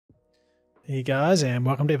Hey guys, and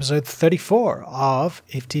welcome to episode 34 of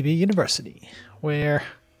FTB University, where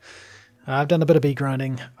I've done a bit of bee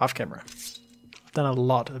grinding off camera. I've done a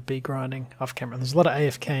lot of bee grinding off camera. There's a lot of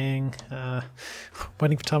AFKing,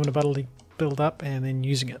 waiting for time and battle to build up, and then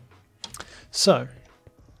using it. So,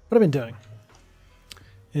 what I've been doing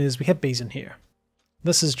is we have bees in here.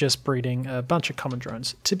 This is just breeding a bunch of common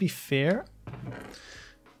drones. To be fair,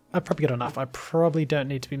 I've probably got enough. I probably don't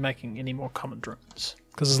need to be making any more common drones.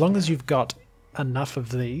 Because as long as you've got enough of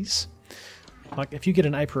these, like if you get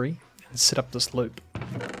an apiary and set up this loop,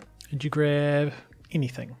 and you grab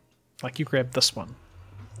anything, like you grab this one,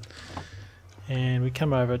 and we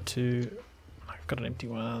come over to, I've got an empty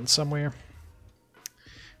one somewhere.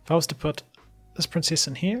 If I was to put this princess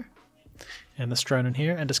in here, and this drone in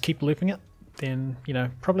here, and just keep looping it, then, you know,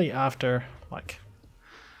 probably after like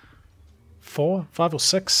 4, 5 or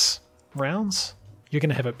 6 rounds, you're going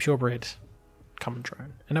to have a purebred common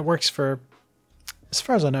drone, and it works for, as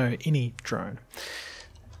far as I know, any drone.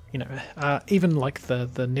 You know, even like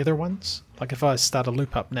the nether ones. Like if I start a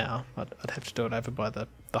loop up now, I'd have to do it over by the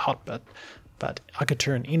hot bit, but I could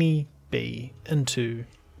turn any bee into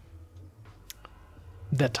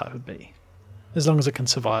that type of bee, as long as it can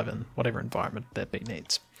survive in whatever environment that bee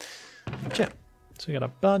needs. But yeah, so we got a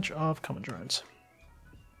bunch of common drones.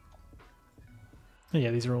 And yeah,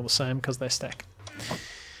 these are all the same because they stack.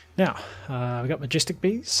 Now, we've got majestic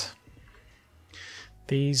bees.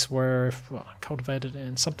 These were cultivated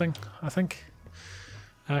in something, I think.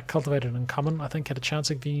 Cultivated in common, I think, had a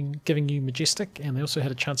chance of giving you majestic, and they also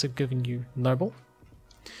had a chance of giving you noble.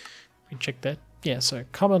 We check that. Yeah, so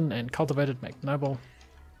common and cultivated make noble.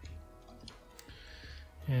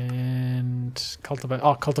 And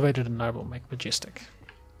cultivated and noble make majestic.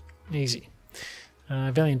 Easy.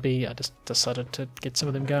 Valiant Bee, I just decided to get some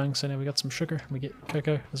of them going, so now we got some sugar, and we get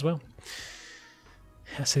cocoa as well.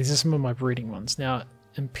 So these are some of my breeding ones. Now,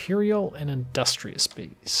 Imperial and Industrious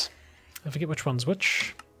Bees. I forget which one's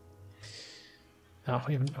which. Oh,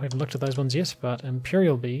 we haven't looked at those ones yet, but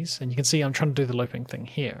Imperial Bees, and you can see I'm trying to do the looping thing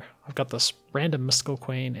here. I've got this random Mystical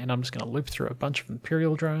Queen, and I'm just going to loop through a bunch of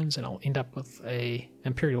Imperial drones, and I'll end up with a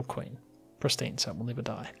Imperial Queen. Pristine, so it will never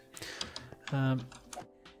die.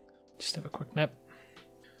 Just have a quick nap.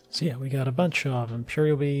 So yeah, we got a bunch of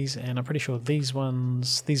Imperial Bees, and I'm pretty sure these were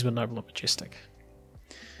Noble and Majestic.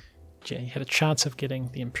 Yeah, you had a chance of getting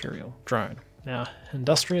the Imperial drone. Now,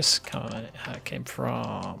 Industrious came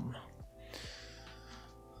from...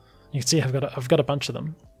 You can see I've got a bunch of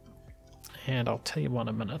them, and I'll tell you one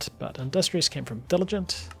in a minute, but Industrious came from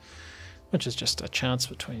Diligent, which is just a chance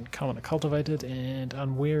between Common and Cultivated, and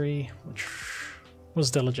Unwary, which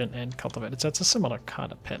was Diligent and Cultivated, so it's a similar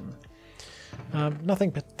kind of pattern.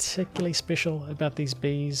 Nothing particularly special about these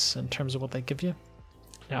bees in terms of what they give you.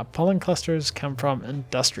 Now, pollen clusters come from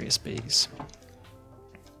Industrious Bees.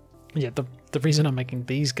 Yeah, the reason I'm making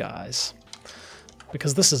these guys,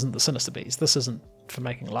 because this isn't the Sinister Bees, this isn't for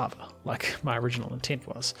making lava, like my original intent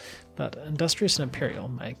was, but Industrious and Imperial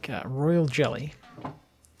make royal jelly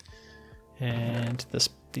and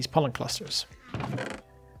these pollen clusters.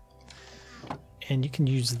 And you can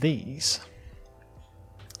use these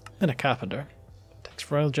in a carpenter. It takes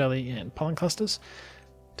royal jelly and pollen clusters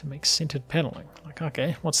to make scented paneling. Like,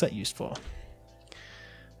 okay, what's that used for?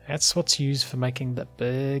 That's what's used for making the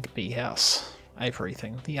big bee house apiary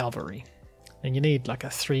thing, the alveary. And you need like a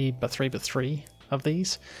 3x3x3 of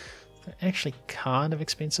these. They're actually kind of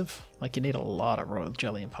expensive. Like you need a lot of royal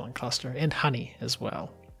jelly and pollen cluster and honey as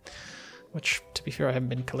well, which to be fair I haven't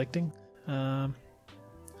been collecting.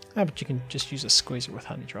 But you can just use a squeezer with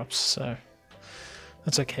honey drops, so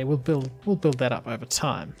that's okay. We'll build that up over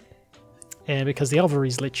time. And because the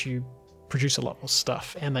alvearies let you produce a lot more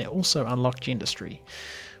stuff, and they also unlock Gendustry,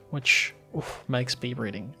 which makes bee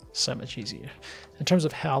breeding so much easier. In terms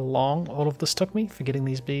of how long all of this took me for getting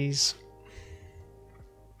these bees,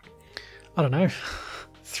 I don't know,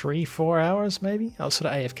 3-4 hours maybe? I was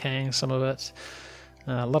sort of AFKing some of it.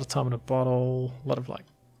 A lot of time in a bottle, a lot of like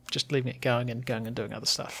just leaving it going and doing other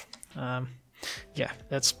stuff. Yeah,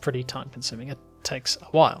 that's pretty time consuming. It takes a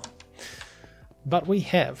while. But we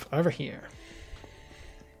have over here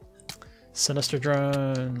Sinister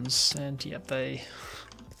drones, and yeah, they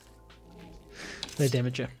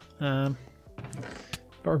damage you. But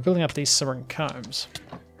we're building up these simmering combs.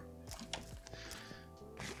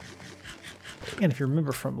 And if you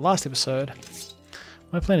remember from last episode,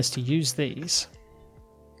 my plan is to use these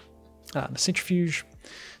in a centrifuge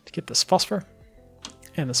to get this phosphor,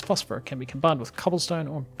 and this phosphor can be combined with cobblestone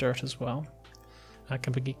or dirt as well. It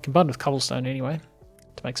can be combined with cobblestone anyway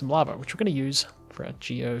to make some lava, which we're going to use for our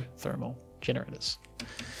geothermal generators.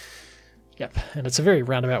 Yep, and it's a very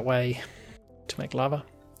roundabout way make lava.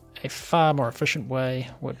 A far more efficient way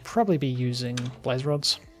would probably be using blaze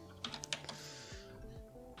rods,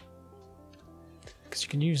 because you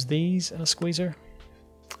can use these in a squeezer,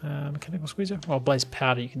 mechanical squeezer, or blaze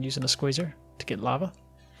powder you can use in a squeezer to get lava.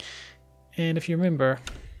 And if you remember,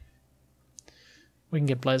 we can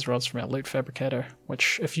get blaze rods from our loot fabricator,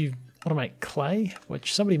 which if you want to make clay,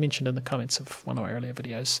 which somebody mentioned in the comments of one of our earlier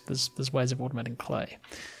videos, there's ways of automating clay.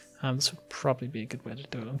 This would probably be a good way to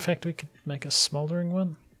do it. In fact, we could make a smoldering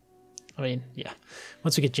one. I mean, yeah,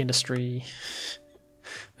 once we get Gendustry,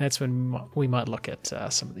 that's when we might look at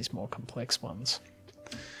some of these more complex ones.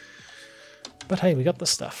 But hey, we got the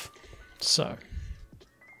stuff. So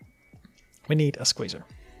we need a squeezer,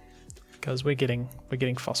 because we're getting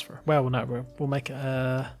phosphor. Well, no, we'll make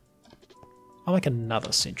a. I'll make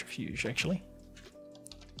another centrifuge actually.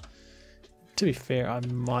 To be fair, I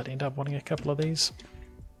might end up wanting a couple of these.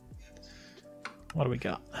 What do we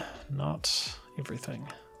got? Not everything.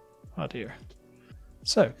 Oh dear.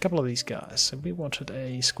 So, a couple of these guys. So we wanted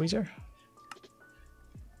a squeezer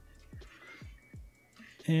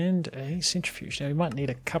and a centrifuge. Now we might need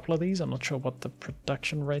a couple of these. I'm not sure what the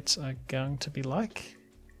production rates are going to be like.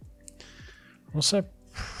 I'm also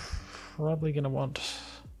probably going to want...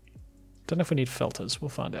 Don't know if we need filters. We'll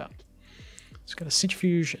find out. Let's get a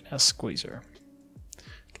centrifuge and a squeezer.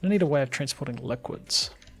 Gonna need a way of transporting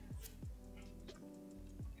liquids.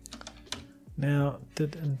 Now,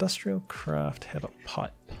 did Industrial Craft have a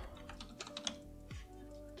pipe?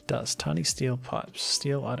 It does. Tiny steel pipes,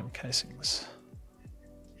 steel item casings.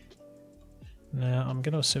 Now, I'm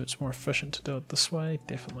going to assume it's more efficient to do it this way,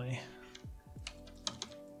 definitely.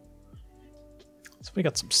 So we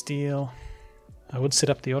got some steel. I would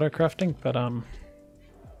set up the auto crafting, but I'm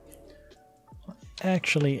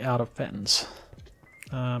actually out of patterns.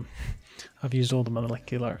 I've used all the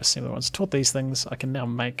molecular assembly ones. Taught these things, I can now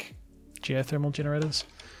make geothermal generators.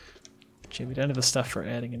 Gee, we don't have the stuff for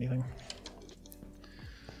adding anything.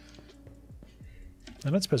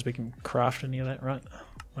 I don't suppose we can craft any of that, right?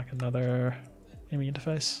 Like another ME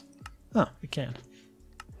interface? Oh, we can.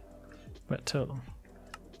 About two of them.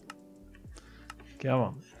 Go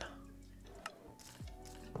on then.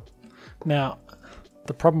 Now,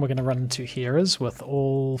 the problem we're going to run into here is with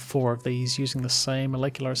all four of these using the same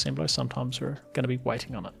molecular assembler, sometimes we're going to be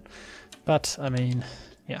waiting on it. But, I mean,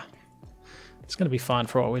 yeah. It's going to be fine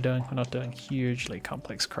for what we're doing. We're not doing hugely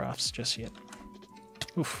complex crafts just yet.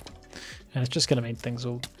 Oof. And it's just going to mean things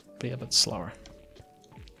will be a bit slower.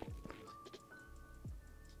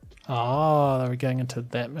 Oh, they were going into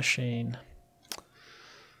that machine.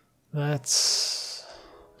 That's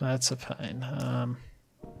a pain.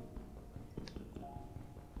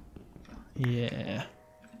 Yeah.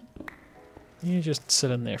 You just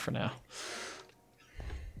sit in there for now.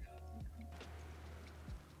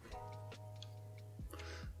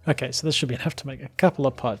 Okay, so this should be enough to make a couple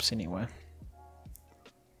of pipes anyway.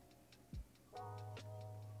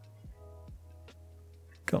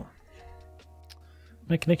 Cool.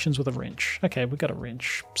 Make connections with a wrench. Okay, we've got a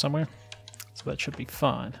wrench somewhere, so that should be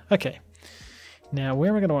fine. Okay, now where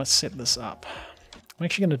am I going to want to set this up? I'm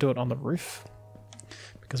actually going to do it on the roof,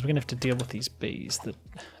 because we're going to have to deal with these bees that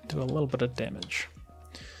do a little bit of damage.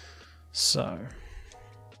 So,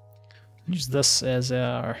 use this as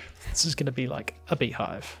our... This is going to be like a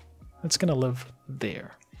beehive. It's going to live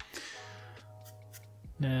there.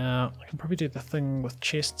 Now, I can probably do the thing with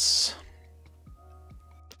chests.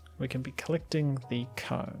 We can be collecting the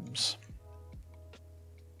combs.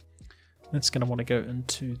 That's going to want to go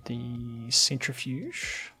into the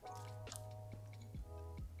centrifuge.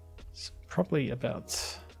 It's probably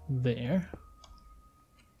about there.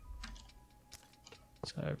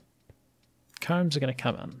 So, combs are going to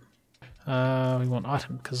come in. We want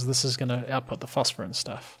item because this is going to output the phosphor and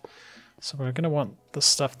stuff. So we're going to want the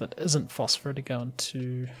stuff that isn't phosphor to go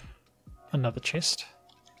into another chest.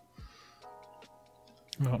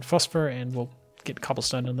 We want phosphor and we'll get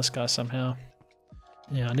cobblestone in this guy somehow.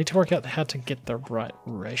 Yeah, I need to work out how to get the right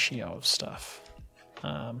ratio of stuff.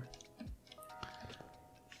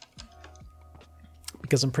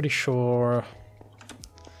 Because I'm pretty sure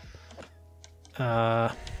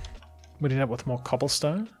we'd end up with more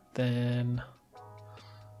cobblestone than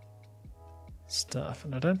stuff,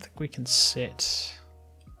 and I don't think we can set,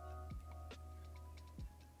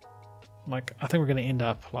 like, I think we're going to end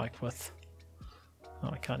up like with, oh,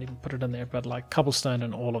 I can't even put it in there, but like cobblestone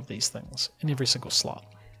and all of these things in every single slot,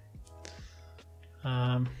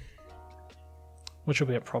 which will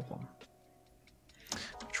be a problem.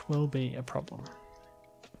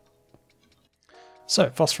 So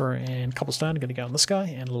phosphor and cobblestone are going to go in this guy,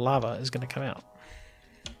 and lava is going to come out.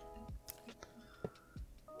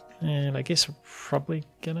 And I guess we're probably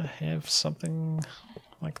gonna have something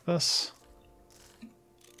like this.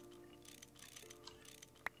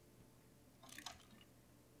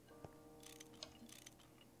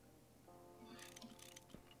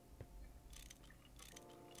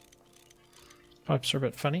 Pipes are a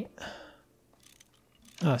bit funny.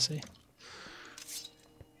 I see.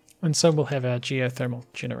 And so we'll have our geothermal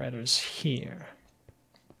generators here.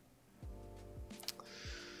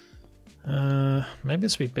 Maybe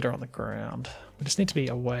this would be better on the ground. We just need to be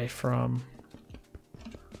away from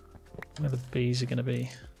where the bees are going to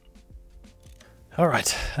be.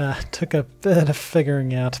 Alright, took a bit of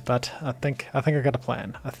figuring out, but I think I got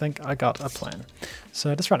a plan.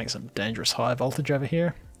 So just running some dangerous high voltage over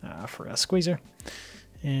here for our squeezer.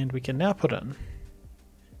 And we can now put in,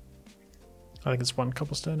 I think it's 1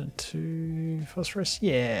 cobblestone and 2 phosphorus.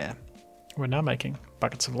 Yeah, we're now making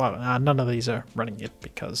buckets of lava. None of these are running yet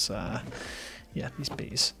because, yeah,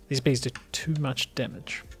 these bees do too much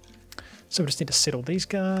damage. So we just need to settle these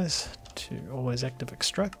guys to always active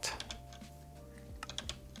extract.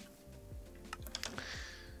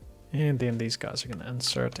 And then these guys are going to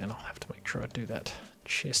insert, and I'll have to make sure I do that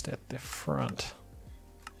chest at the front.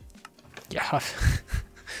 Yeah, I've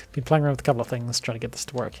been playing around with a couple of things trying to get this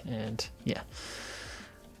to work, and yeah.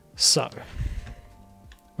 So,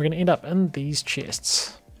 we're going to end up in these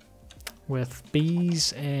chests with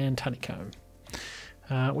bees and honeycomb,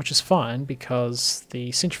 which is fine because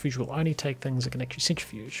the centrifuge will only take things that can actually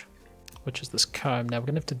centrifuge, which is this comb. Now we're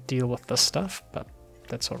going to have to deal with this stuff, but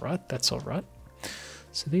that's alright, that's alright.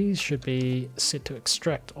 So these should be set to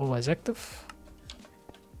extract always active.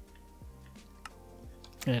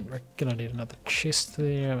 And we're going to need another chest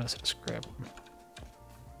there. I'm going to just grab one.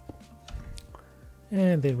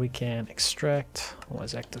 And then we can extract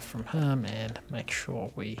always active from him and make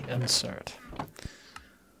sure we insert.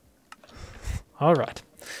 Alright,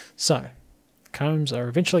 so combs are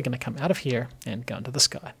eventually going to come out of here and go into this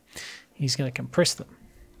guy. He's going to compress them.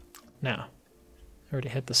 Now, I already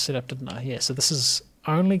had this set up, didn't I? Yeah, so this is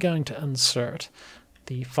only going to insert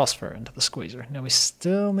the phosphor into the squeezer. Now we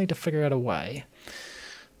still need to figure out a way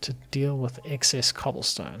to deal with excess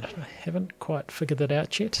cobblestone. I haven't quite figured that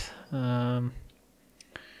out yet.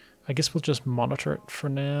 I guess we'll just monitor it for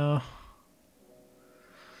now.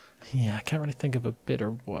 Yeah, I can't really think of a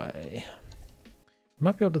better way.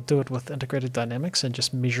 Might be able to do it with integrated dynamics and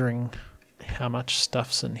just measuring how much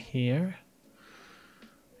stuff's in here.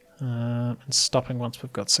 And stopping once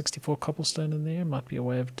we've got 64 cobblestone in there might be a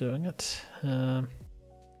way of doing it.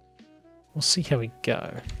 We'll see how we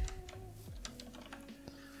go.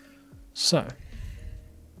 So,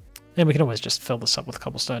 and we can always just fill this up with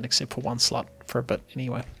cobblestone except for one slot for a bit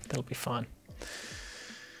anyway. That'll be fine.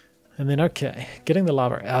 And then, okay, getting the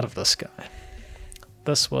lava out of this guy.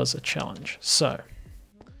 This was a challenge. So,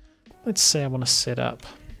 let's say I want to set up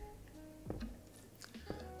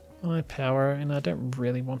my power, and I don't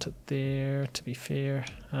really want it there, to be fair.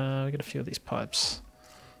 We got a few of these pipes.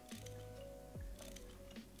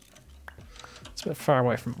 It's a bit far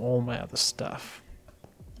away from all my other stuff.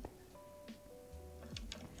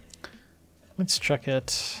 Let's chuck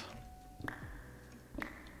it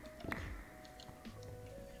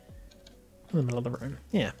in the middle of the room.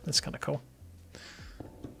 Yeah, that's kind of cool.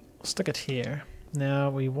 We'll stick it here.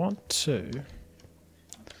 Now we want to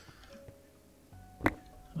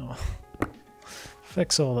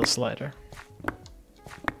fix all this later.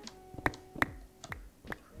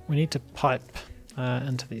 We need to pipe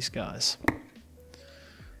into these guys.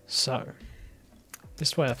 So,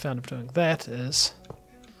 best way I found of doing that is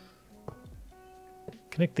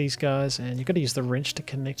connect these guys, and you've got to use the wrench to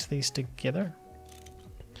connect these together,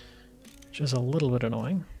 which is a little bit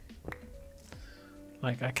annoying.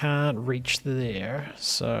 Like, I can't reach there,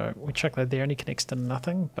 so we chuck that there and he connects to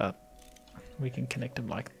nothing, but we can connect them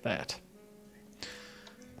like that.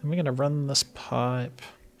 And we're going to run this pipe,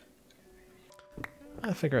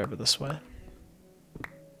 I figure, over this way.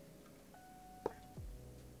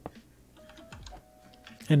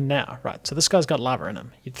 And now, right, so this guy's got lava in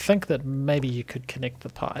him. You'd think that maybe you could connect the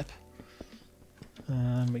pipe.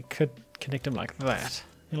 We could connect him like that.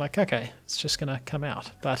 You're like, okay, it's just going to come out.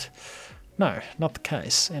 But no, not the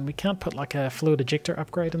case. And we can't put like a fluid ejector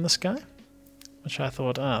upgrade in this guy, which I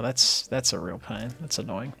thought, oh, that's a real pain. That's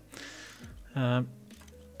annoying. And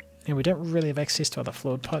we don't really have access to other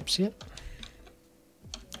fluid pipes yet.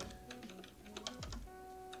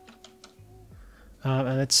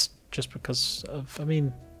 And it's just because of, I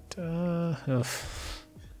mean, oh,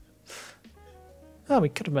 we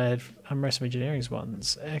could have made Racing Engineering's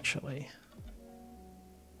ones, actually.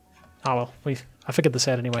 Oh well, I figured this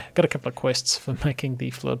out anyway. Got a couple of quests for making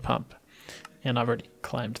the fluid pump And I've already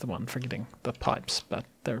claimed the one for getting the pipes, but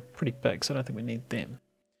they're pretty big, so I don't think we need them.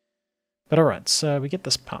 But alright, so we get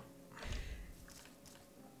this pump.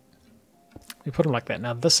 We put him like that.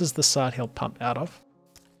 Now this is the side he'll pump out of.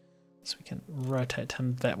 So we can rotate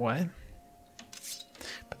him that way.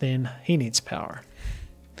 But then he needs power.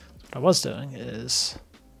 What I was doing is...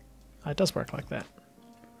 it does work like that.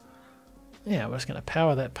 Yeah, we're just going to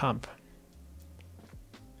power that pump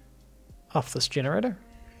off this generator.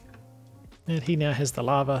 And he now has the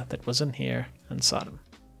lava that was in here inside him.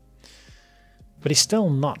 But he's still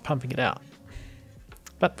not pumping it out.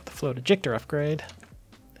 But with the fluid ejector upgrade,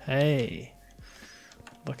 hey,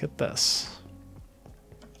 look at this.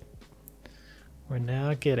 We're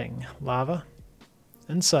now getting lava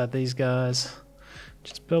inside these guys,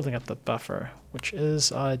 just building up the buffer, which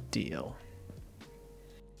is ideal.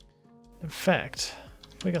 In fact,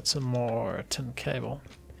 we got some more tin cable.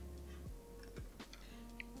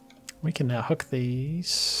 We can now hook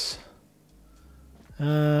these.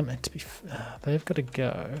 And to be, they've got to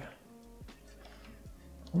go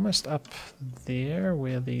almost up there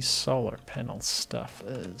where the solar panel stuff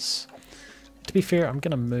is. To be fair, I'm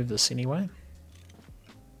going to move this anyway.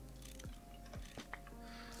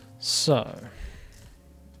 So,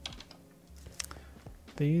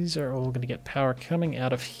 these are all going to get power coming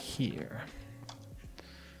out of here.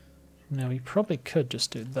 Now we probably could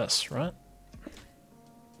just do this, right?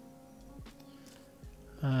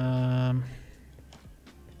 I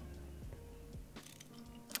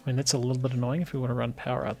mean, that's a little bit annoying if we want to run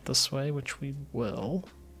power out this way, which we will.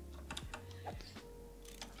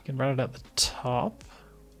 We can run it at the top.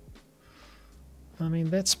 I mean,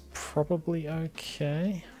 that's probably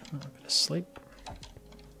okay. I'm a bit asleep.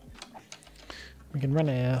 We can run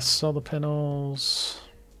our solar panels.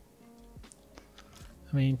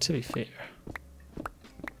 I mean, to be fair,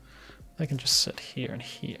 they can just sit here and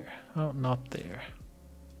here. Oh, not there.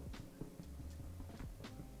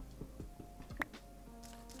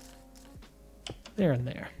 There and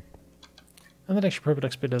there. And that actually probably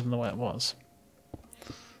looks better than the way it was.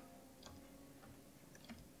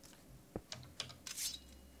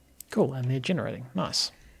 Cool, and they're generating.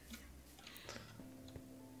 Nice.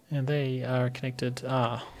 And they are connected.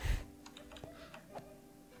 Not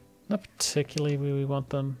particularly where we want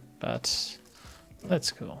them, but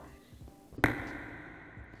that's cool.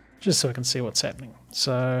 Just so I can see what's happening.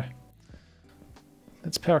 So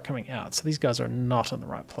that's power coming out. So these guys are not in the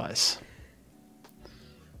right place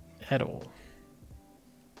at all.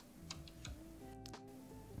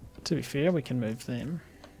 To be fair, we can move them.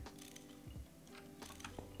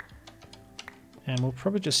 And we'll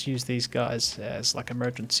probably just use these guys as like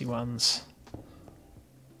emergency ones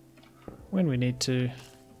when we need to.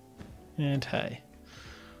 And hey,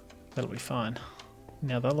 that'll be fine.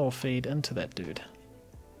 Now they'll all feed into that dude.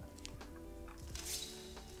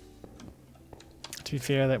 To be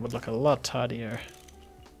fair, that would look a lot tidier.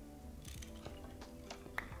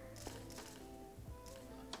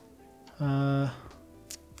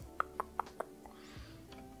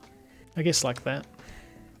 I guess like that.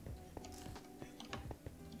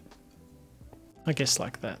 I guess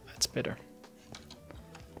like that, that's better.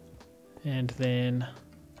 And then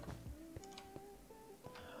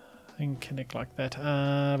I can connect like that,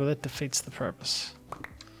 but that defeats the purpose.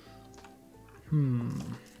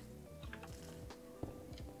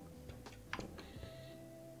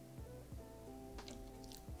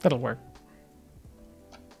 That'll work.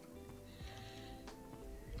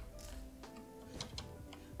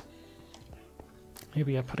 Here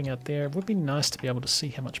we are putting out there. It would be nice to be able to see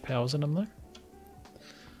how much power's in them though.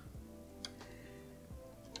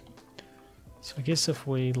 So I guess if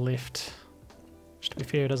we left, just to be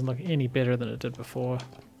fair, it doesn't look any better than it did before.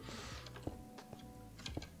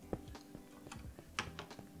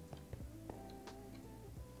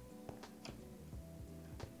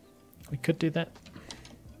 We could do that.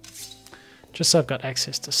 Just so I've got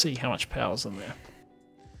access to see how much power's in there.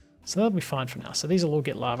 So that'll be fine for now. So these will all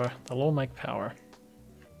get lava, they'll all make power,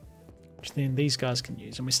 which then these guys can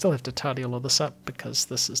use. And we still have to tidy all of this up because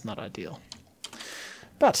this is not ideal.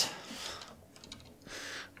 But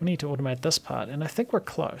we need to automate this part, and I think we're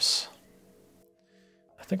close.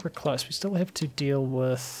 I think we're close. We still have to deal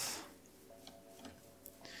with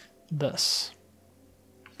this.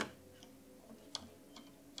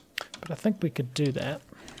 But I think we could do that.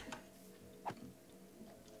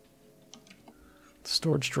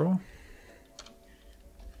 Storage drawer.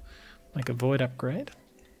 Make a void upgrade.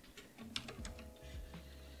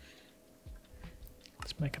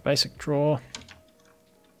 Let's make a basic drawer.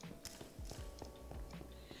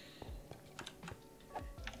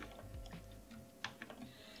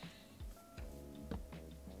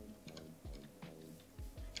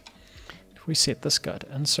 If we set this guy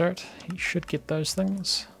to insert, he should get those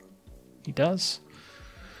things. He does.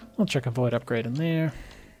 I'll check a void upgrade in there.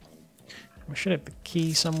 We should have the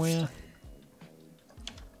key somewhere.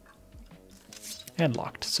 And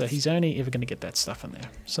locked, so he's only ever going to get that stuff in there.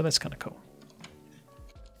 So that's kind of cool.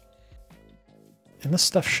 And this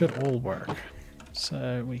stuff should all work.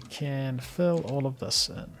 So we can fill all of this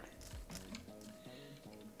in.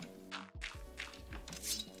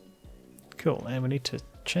 Cool, and we need to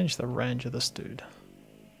change the range of this dude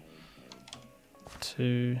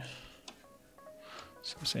to,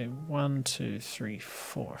 so we say 1, 2, 3,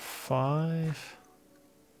 4, 5.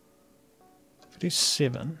 If we do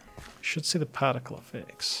 7, we should see the particle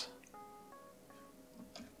effects.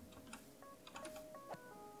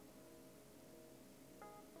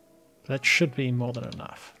 That should be more than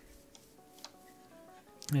enough.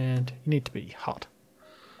 And you need to be hot.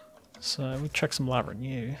 So we chuck some lava in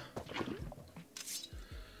you.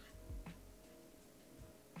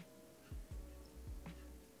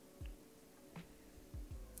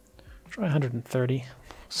 Try 130.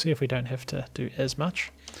 See if we don't have to do as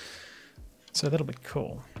much. So that'll be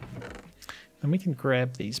cool. And we can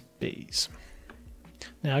grab these bees.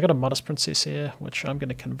 Now I got a modest princess here, which I'm going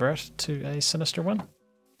to convert to a sinister one.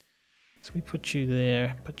 So we put you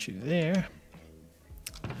there, put you there.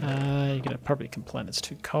 You're going to probably complain it's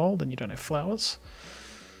too cold and you don't have flowers.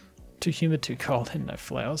 Too humid, too cold, and no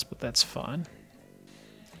flowers, but that's fine.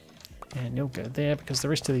 And you'll go there because the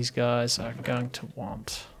rest of these guys are going to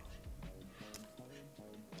want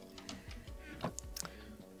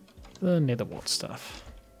the nether wart stuff.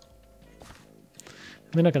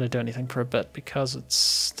 And they're not going to do anything for a bit because it's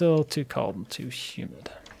still too cold and too humid.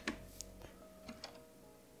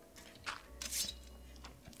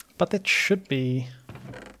 But that should be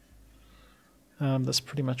this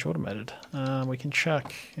pretty much automated. We can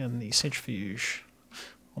chuck in the centrifuge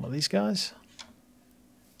one of these guys.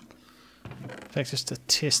 In fact, just to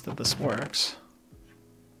test that this works.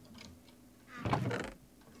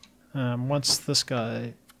 Once this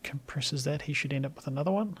guy compresses that, he should end up with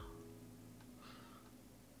another one.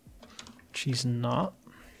 Which he's not.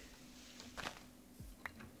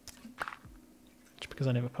 Just because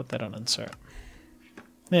I never put that on insert.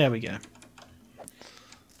 There we go.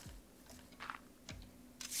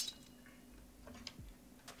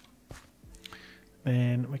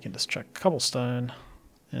 Then we can just chuck cobblestone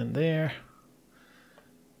in there.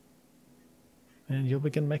 And you'll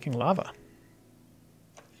begin making lava.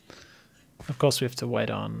 Of course we have to wait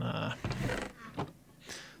on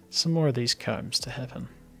some more of these combs to happen.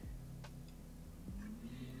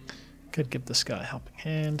 Could give this guy a helping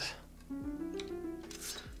hand.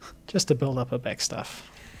 Just to build up our back stuff.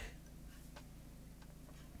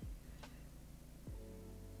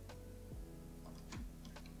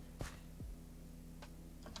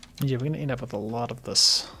 Yeah, we're going to end up with a lot of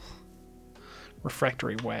this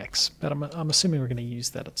refractory wax, but I'm assuming we're going to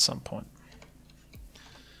use that at some point.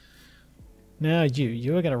 Now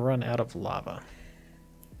you are going to run out of lava.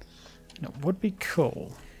 And it would be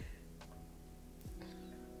cool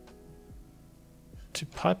to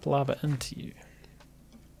pipe lava into you.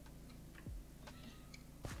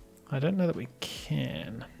 I don't know that we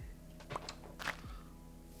can.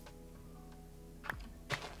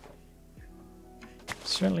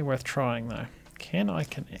 Certainly worth trying though. Can I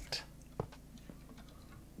connect?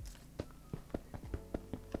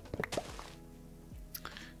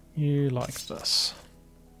 You like this?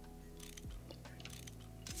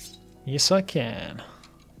 Yes, I can.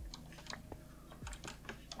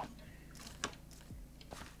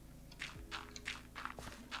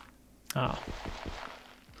 Ah.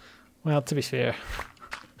 Well, to be fair,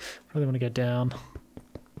 probably want to go down.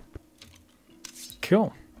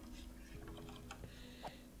 Cool.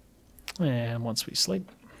 And once we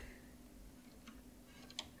sleep,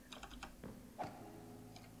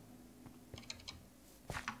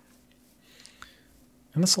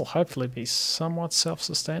 and this will hopefully be somewhat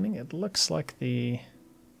self-sustaining. It looks like the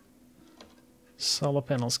solar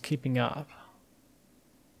panel's keeping up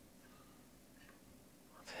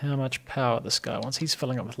with how much power this guy wants. He's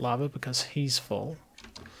filling up with lava because he's full.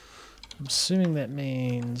 I'm assuming that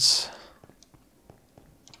means,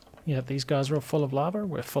 yeah, these guys are all full of lava.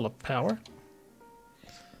 We're full of power.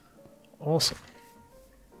 Awesome.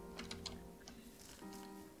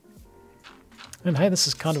 And hey, this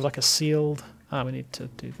is kind of like a sealed... we need to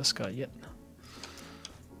do this guy yet.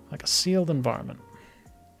 Like a sealed environment.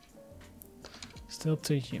 Still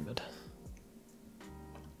too humid.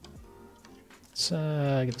 So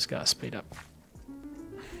get this guy speed up.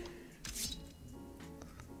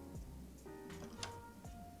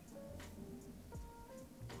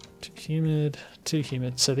 Too humid, too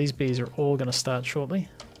humid. So these bees are all going to start shortly.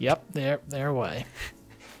 Yep, they're away.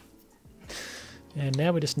 And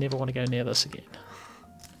now we just never want to go near this again.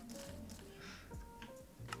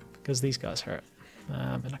 Because these guys hurt.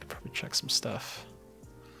 And I could probably chuck some stuff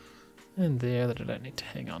in there that I don't need to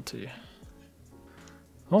hang on to.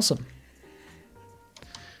 Awesome.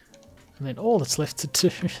 And then all that's left to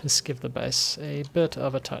do is give the base a bit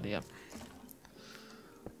of a tidy up.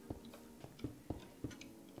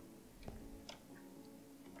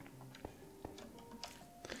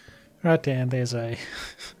 Right, and there's a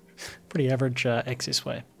pretty average access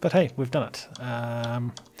way. But hey, we've done it.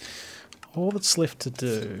 All that's left to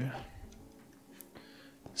do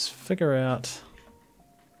is figure out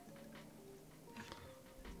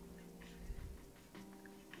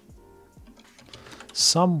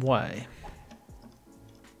some way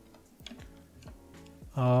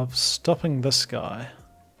of stopping this guy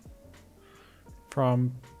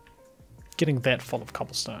from getting that full of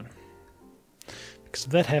cobblestone. Because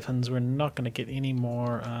if that happens, we're not going to get any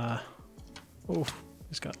more... oh,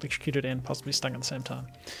 he's got electrocuted and possibly stung at the same time.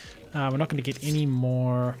 We're not going to get any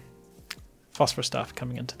more phosphorus stuff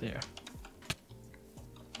coming into there.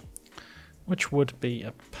 Which would be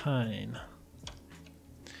a pain.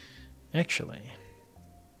 Actually...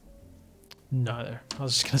 no, I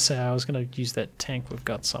was just going to say I was going to use that tank we've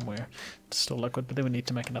got somewhere to store liquid, but then we need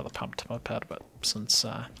to make another pump to pump out of it, since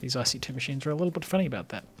these IC2 machines are a little bit funny about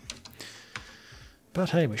that.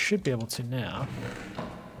 But hey, we should be able to now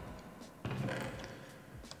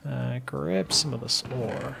grab some of this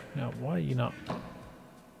ore. Now, why are you not...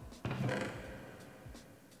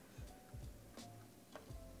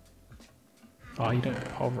 oh, you don't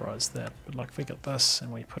pulverize that, but like if we got this and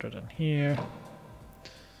we put it in here...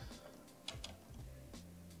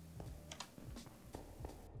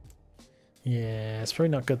 yeah, it's probably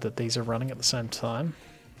not good that these are running at the same time.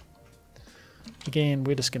 Again,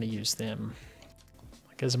 we're just going to use them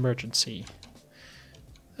like as emergency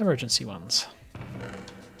ones.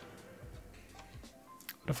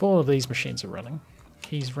 But if all of these machines are running,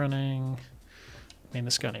 he's running, I mean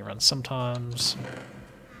this guy only runs sometimes.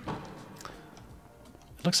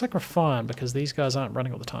 It looks like we're fine because these guys aren't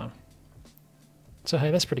running all the time. So hey,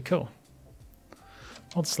 that's pretty cool.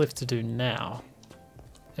 All that's left to do now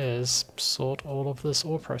is sort all of this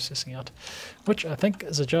ore processing out, which I think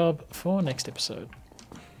is a job for next episode.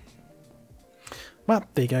 Well,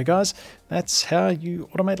 there you go guys, that's how you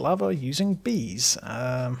automate lava using bees.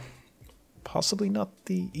 Possibly not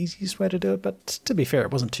the easiest way to do it, but to be fair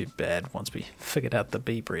it wasn't too bad once we figured out the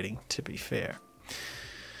bee breeding, to be fair.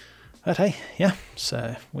 But hey, yeah,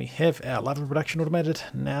 so we have our lava production automated.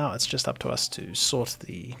 Now it's just up to us to sort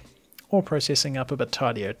the ore processing up a bit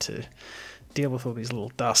tidier to deal with all these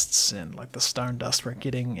little dusts and like the stone dust we're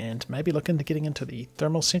getting, and maybe look into getting into the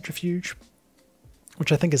thermal centrifuge,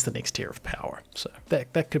 which I think is the next tier of power. So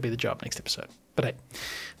that could be the job next episode. But hey,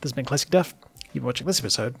 this has been ClassicDuff. You've been watching this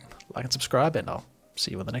episode. Like and subscribe, and I'll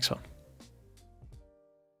see you in the next one.